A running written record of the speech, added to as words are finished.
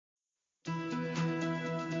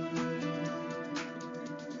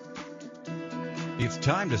It's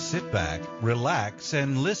time to sit back, relax,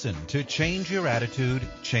 and listen to Change Your Attitude,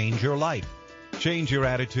 Change Your Life. Change Your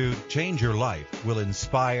Attitude, Change Your Life will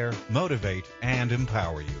inspire, motivate, and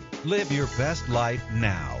empower you. Live your best life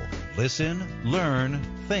now. Listen, learn,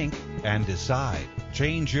 think, and decide.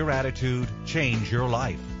 Change your attitude, change your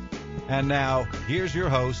life. And now, here's your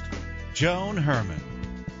host, Joan Herman.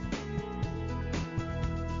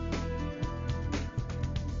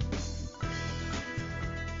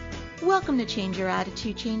 Welcome to Change Your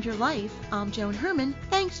Attitude, Change Your Life. I'm Joan Herman.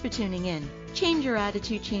 Thanks for tuning in. Change Your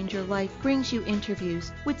Attitude, Change Your Life brings you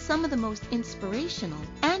interviews with some of the most inspirational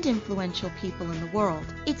and influential people in the world.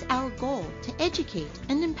 It's our goal to educate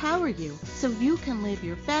and empower you so you can live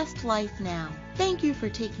your best life now. Thank you for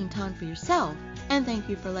taking time for yourself, and thank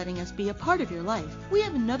you for letting us be a part of your life. We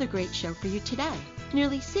have another great show for you today.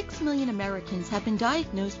 Nearly 6 million Americans have been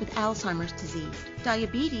diagnosed with Alzheimer's disease.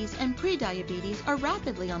 Diabetes and prediabetes are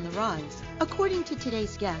rapidly on the rise. According to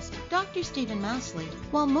today's guest, Dr. Stephen Masley,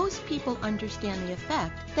 while most people understand the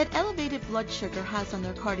effect that elevated blood sugar has on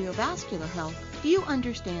their cardiovascular health, few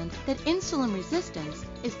understand that insulin resistance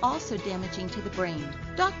is also damaging to the brain.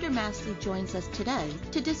 Dr. Masley joins us today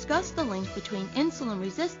to discuss the link between insulin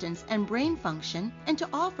resistance and brain function and to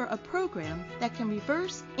offer a program that can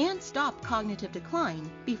reverse and stop cognitive decline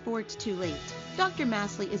before it's too late. Dr.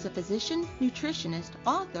 Masley is a physician, nutritionist,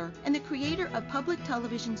 author, and the creator of public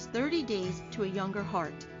television's 30 Days to a Younger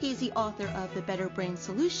Heart. He is the author of The Better Brain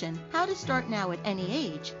Solution, How to Start Now at Any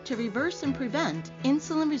Age to Reverse and Prevent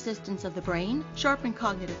Insulin Resistance of the Brain, Sharpen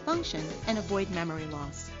Cognitive Function, and Avoid Memory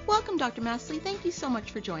Loss. Welcome, Dr. Masley. Thank you so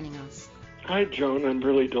much for joining us. Hi, Joan. I'm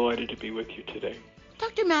really delighted to be with you today.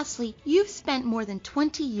 Dr. Masley, you've spent more than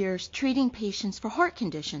 20 years treating patients for heart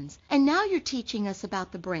conditions, and now you're teaching us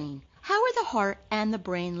about the brain. How are the heart and the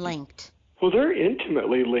brain linked? Well, they're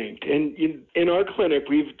intimately linked. And in our clinic,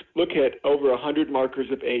 we look at over 100 markers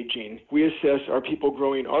of aging. We assess, are people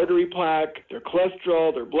growing artery plaque, their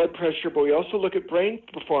cholesterol, their blood pressure, but we also look at brain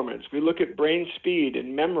performance. We look at brain speed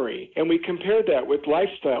and memory, and we compare that with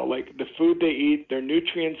lifestyle, like the food they eat, their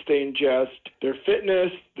nutrients they ingest, their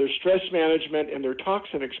fitness, their stress management, and their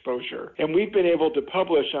toxin exposure. And we've been able to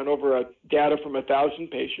publish on over data from 1,000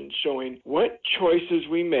 patients showing what choices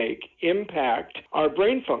we make impact our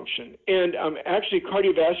brain function. And actually,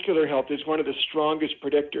 cardiovascular health is one of the strongest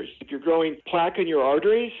predictors. If you're growing plaque in your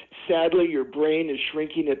arteries, sadly, your brain is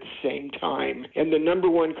shrinking at the same time. And the number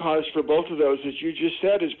one cause for both of those, as you just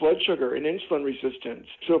said, is blood sugar and insulin resistance.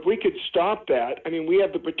 So if we could stop that, we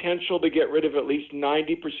have the potential to get rid of at least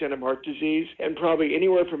 90% of heart disease and probably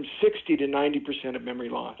anywhere from 60 to 90% of memory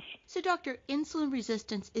loss. So, Doctor, insulin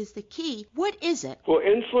resistance is the key. What is it? Well,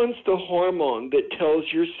 insulin's the hormone that tells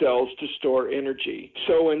your cells to store energy.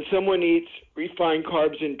 So when someone eats refined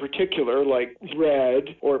carbs in particular, like bread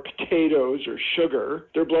or potatoes or sugar,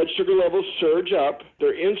 their blood sugar levels surge up,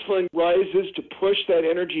 their insulin rises to push that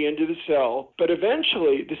energy into the cell, but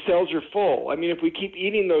eventually the cells are full. If we keep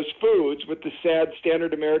eating those foods with the sad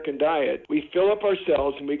standard American diet, we fill up our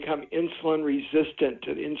cells and become insulin resistant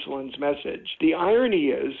to the insulin's message. The irony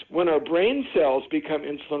is, when our brain cells become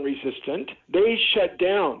insulin resistant, they shut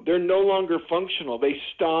down. They're no longer functional. They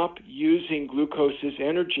stop using glucose as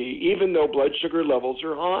energy, even though blood sugar levels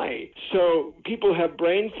are high. So people have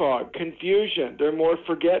brain fog, confusion. They're more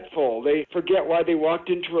forgetful. They forget why they walked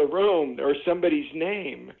into a room or somebody's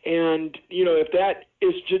name. And, if that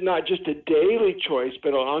is not just a daily choice, but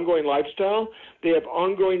an ongoing lifestyle, they have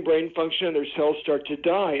ongoing brain function and their cells start to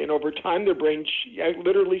die. And over time, their brain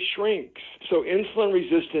literally shrinks. So insulin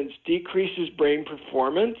resistance decreases brain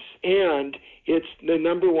performance, and it's the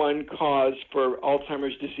number one cause for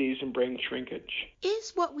Alzheimer's disease and brain shrinkage.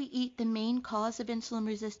 Is what we eat the main cause of insulin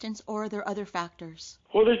resistance, or are there other factors?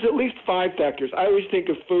 Well, there's at least 5 factors. I always think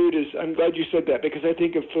of food as, I'm glad you said that, because I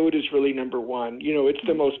think of food as really number one. It's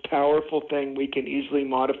the most powerful thing we can easily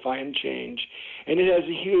modify and change, and it has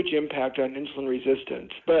a huge impact on insulin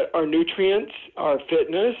resistance. But our nutrients, our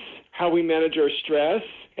fitness, how we manage our stress,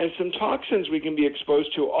 and some toxins we can be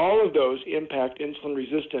exposed to, all of those impact insulin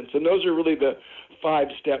resistance. And those are really the 5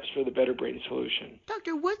 steps for the Better Brain Solution.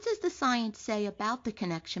 Doctor, what does the science say about the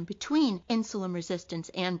connection between insulin resistance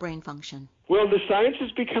and brain function? Well, the science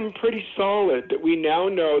has become pretty solid that we now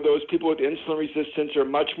know those people with insulin resistance are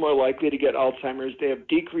much more likely to get Alzheimer's. They have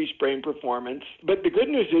decreased brain performance. But the good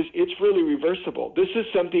news is it's really reversible. This is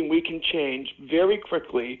something we can change very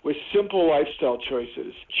quickly with simple lifestyle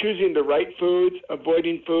choices. Choosing the right foods,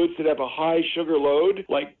 avoiding foods that have a high sugar load,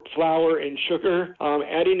 like flour and sugar,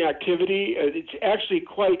 adding activity. It's actually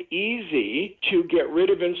quite easy to get rid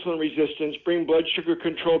of insulin resistance, bring blood sugar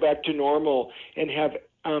control back to normal, and have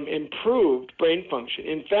improved brain function.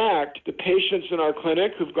 In fact, the patients in our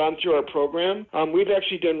clinic who've gone through our program, we've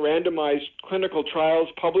actually done randomized clinical trials,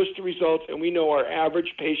 published the results, and we know our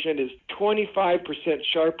average patient is 25%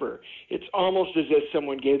 sharper. It's almost as if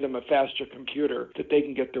someone gave them a faster computer that they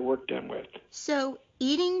can get their work done with. So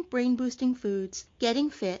eating brain-boosting foods, getting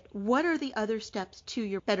fit, what are the other steps to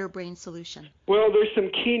your better brain solution? Well, there's some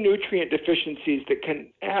key nutrient deficiencies that can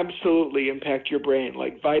absolutely impact your brain,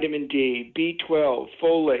 like vitamin D, B12,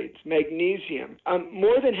 folates, magnesium.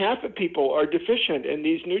 More than half of people are deficient in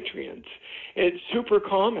these nutrients. It's super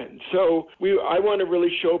common. So I want to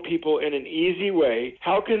really show people in an easy way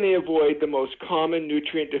how can they avoid the most common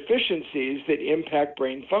nutrient deficiencies that impact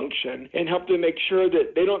brain function and help them make sure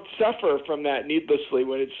that they don't suffer from that needlessly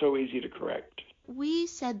when it's so easy to correct. We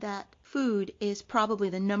said that food is probably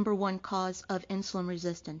the number one cause of insulin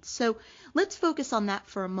resistance. So let's focus on that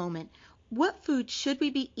for a moment. What food should we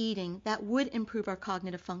be eating that would improve our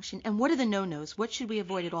cognitive function, and what are the no-nos? What should we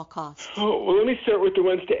avoid at all costs? Oh, well, let me start with the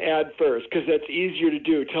ones to add first, because that's easier to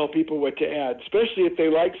do, tell people what to add, especially if they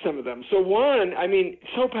like some of them. So one,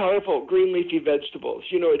 so powerful, green leafy vegetables.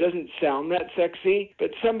 It doesn't sound that sexy,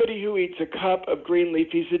 but somebody who eats a cup of green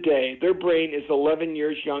leafies a day, their brain is 11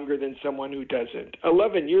 years younger than someone who doesn't.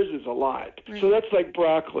 11 years is a lot. Right. So that's like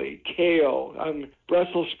broccoli, kale,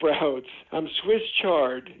 Brussels sprouts, Swiss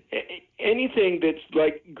chard, anything that's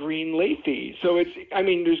like green leafy. So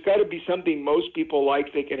there's got to be something most people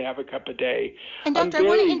like they could have a cup a day. And doctor,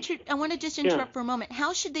 I want to just interrupt for a moment.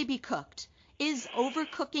 How should they be cooked? Is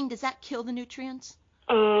overcooking, does that kill the nutrients?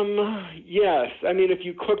 Yes. If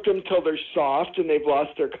you cook them till they're soft and they've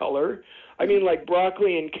lost their color, like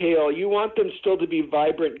broccoli and kale, you want them still to be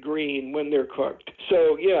vibrant green when they're cooked.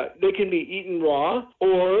 So, yeah, they can be eaten raw,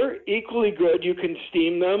 or equally good, you can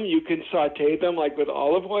steam them, you can saute them, like with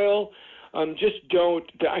olive oil. Just don't,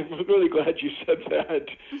 I'm really glad you said that,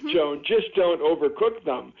 Joan, just don't overcook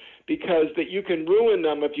them, because that you can ruin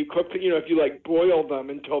them if you cook, if you boil them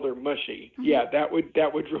until they're mushy. Yeah, that would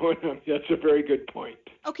ruin them. That's a very good point.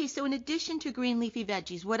 Okay, so in addition to green leafy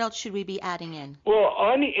veggies, what else should we be adding in? Well,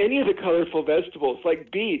 on any of the colorful vegetables,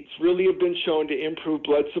 like beets, really have been shown to improve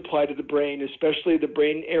blood supply to the brain, especially the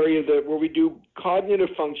brain area where we do cognitive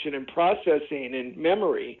function and processing and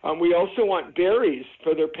memory. We also want berries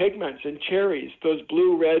for their pigments, and cherries. Those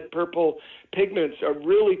blue, red, purple pigments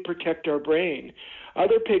really protect our brain.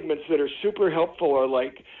 Other pigments that are super helpful are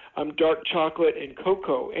like dark chocolate and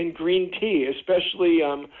cocoa, and green tea, especially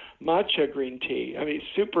matcha green tea.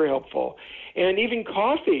 Super helpful. And even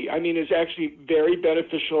coffee, is actually very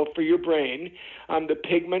beneficial for your brain. The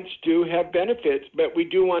pigments do have benefits, but we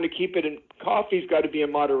do want to keep it in. Coffee's got to be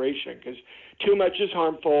in moderation, because too much is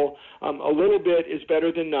harmful. A little bit is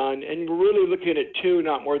better than none, and we're really looking at 2,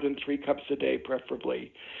 not more than 3 cups a day,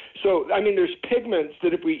 preferably. So, there's pigments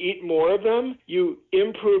that if we eat more of them, you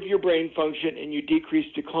improve your brain function and you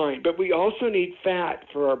decrease decline. But we also need fat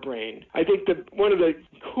for our brain. I think one of the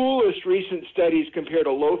coolest recent studies compared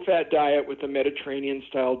a low-fat diet with a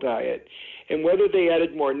Mediterranean-style diet. And whether they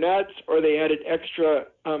added more nuts or they added extra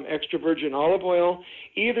virgin olive oil,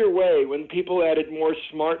 either way, when people added more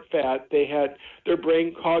smart fat, they had their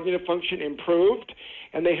brain cognitive function improved,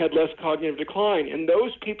 and they had less cognitive decline. And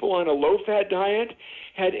those people on a low-fat diet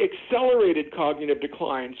had accelerated cognitive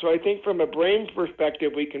decline. So I think from a brain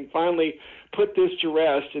perspective, we can finally put this to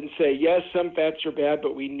rest and say, yes, some fats are bad,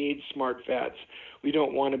 but we need smart fats. We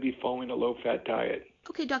don't want to be following a low-fat diet.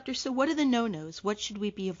 Okay, doctor, so what are the no-nos? What should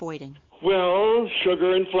we be avoiding? Well,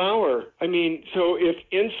 sugar and flour. So if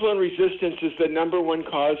insulin resistance is the number one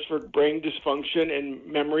cause for brain dysfunction and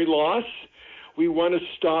memory loss, we want to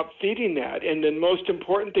stop feeding that. And the most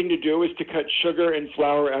important thing to do is to cut sugar and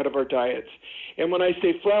flour out of our diets. And when I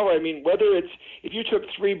say flour, whether if you took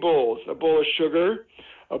 3 bowls, a bowl of sugar,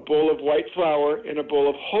 a bowl of white flour, and a bowl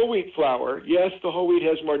of whole wheat flour. Yes, the whole wheat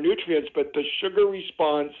has more nutrients, but the sugar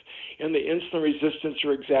response and the insulin resistance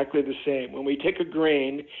are exactly the same. When we take a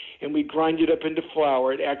grain and we grind it up into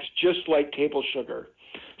flour, it acts just like table sugar.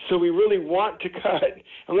 So we really want to cut,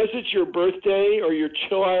 unless it's your birthday or your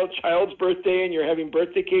child's birthday and you're having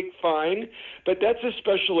birthday cake, fine. But that's a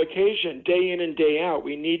special occasion, day in and day out.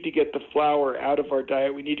 We need to get the flour out of our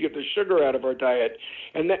diet. We need to get the sugar out of our diet.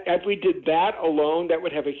 And if we did that alone, that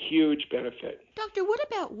would have a huge benefit. Doctor, what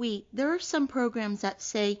about wheat? There are some programs that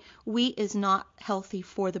say wheat is not healthy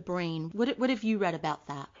for the brain. What have you read about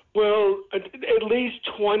that? Well, at least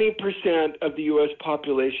 20% of the U.S.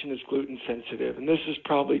 population is gluten sensitive, and this is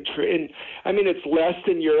probably true. And it's less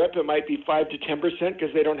than Europe. It might be 5 to 10%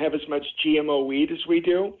 because they don't have as much GMO wheat as we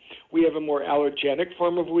do. We have a more allergenic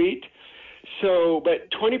form of wheat. So,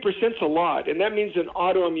 but 20%'s a lot, and that means an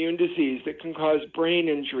autoimmune disease that can cause brain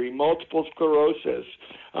injury, multiple sclerosis,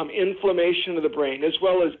 inflammation of the brain, as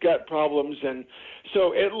well as gut problems. And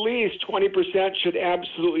so at least 20% should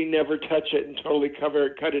absolutely never touch it and totally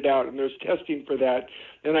cut it out. And there's testing for that,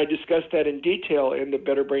 and I discuss that in detail in the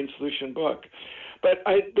Better Brain Solution book. But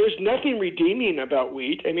there's nothing redeeming about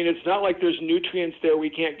wheat. I mean, it's not like there's nutrients there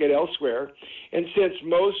we can't get elsewhere. And since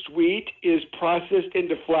most wheat is processed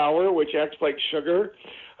into flour, which acts like sugar,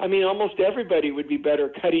 I mean, almost everybody would be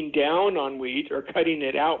better cutting down on wheat or cutting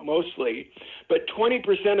it out mostly. But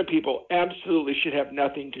 20% of people absolutely should have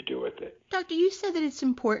nothing to do with it. Doctor, you said that it's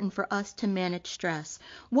important for us to manage stress.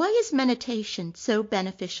 Why is meditation so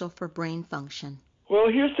beneficial for brain function? Well,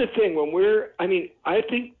 here's the thing. I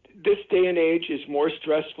think this day and age is more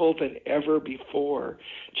stressful than ever before.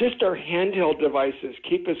 Just our handheld devices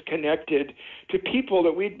keep us connected to people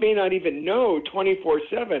that we may not even know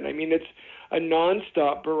 24/7. I mean, it's a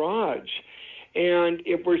nonstop barrage. And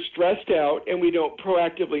if we're stressed out and we don't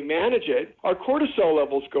proactively manage it, our cortisol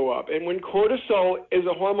levels go up. And when cortisol is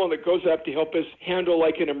a hormone that goes up to help us handle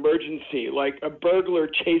like an emergency, like a burglar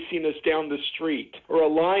chasing us down the street or a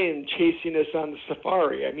lion chasing us on the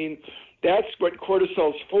safari. I mean, that's what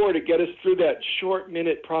cortisol's for, to get us through that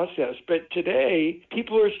short-minute process. But today,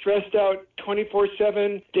 people are stressed out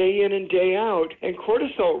 24/7, day in and day out, and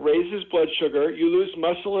cortisol raises blood sugar. You lose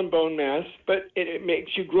muscle and bone mass, but it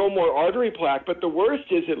makes you grow more artery plaque. But the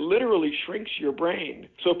worst is it literally shrinks your brain.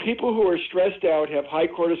 So people who are stressed out have high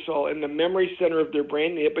cortisol, and the memory center of their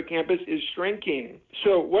brain, the hippocampus, is shrinking.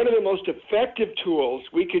 So one of the most effective tools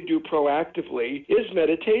we could do proactively is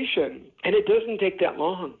meditation. And it doesn't take that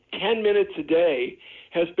long. 10 minutes a day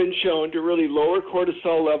has been shown to really lower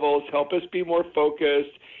cortisol levels, help us be more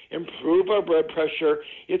focused, improve our blood pressure.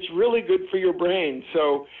 It's really good for your brain.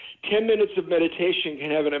 So 10 minutes of meditation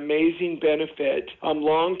can have an amazing benefit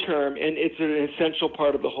long term, and it's an essential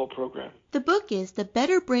part of the whole program. The book is The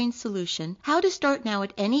Better Brain Solution, How to Start Now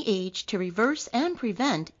at Any Age to Reverse and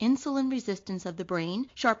Prevent Insulin Resistance of the Brain,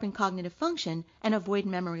 Sharpen Cognitive Function, and Avoid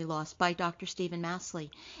Memory Loss by Dr. Stephen Masley.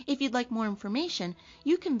 If you'd like more information,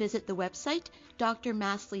 you can visit the website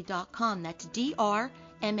drmasley.com. That's DRMASLEY,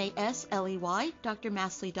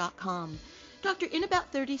 drmasley.com. Doctor, in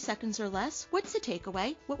about 30 seconds or less, what's the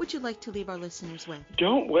takeaway? What would you like to leave our listeners with?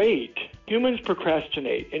 Don't wait. Humans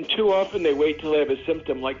procrastinate, and too often they wait till they have a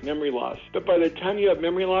symptom like memory loss. But by the time you have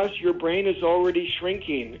memory loss, your brain is already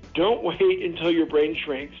shrinking. Don't wait until your brain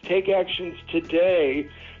shrinks. Take actions today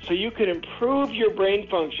so you can improve your brain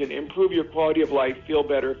function, improve your quality of life, feel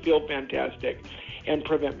better, feel fantastic, and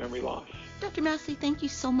prevent memory loss. Dr. Masley, thank you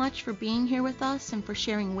so much for being here with us and for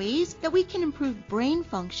sharing ways that we can improve brain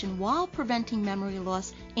function while preventing memory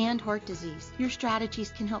loss and heart disease. Your strategies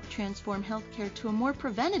can help transform healthcare to a more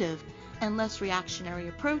preventative and less reactionary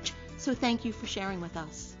approach, so thank you for sharing with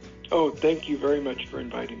us. Oh, thank you very much for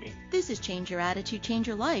inviting me. This is Change Your Attitude, Change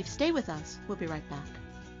Your Life. Stay with us. We'll be right back.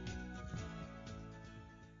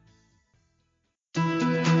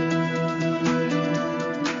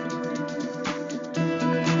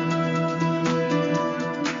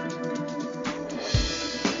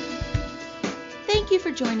 Thank you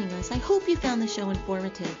for joining us. I hope you found the show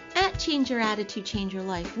informative. At Change Your Attitude, Change Your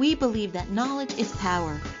Life, we believe that knowledge is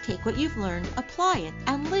power. Take what you've learned, apply it,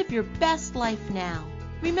 and live your best life now.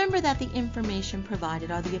 Remember that the information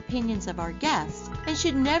provided are the opinions of our guests and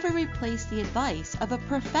should never replace the advice of a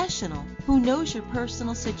professional who knows your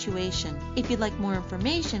personal situation. If you'd like more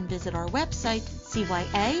information, visit our website,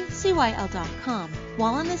 CYACYL.com.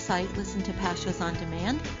 While on the site, listen to past shows on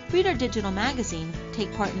demand, read our digital magazine,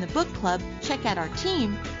 take part in the book club, check out our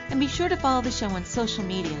team, and be sure to follow the show on social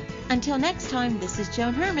media. Until next time, this is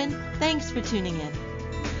Joan Herman. Thanks for tuning in.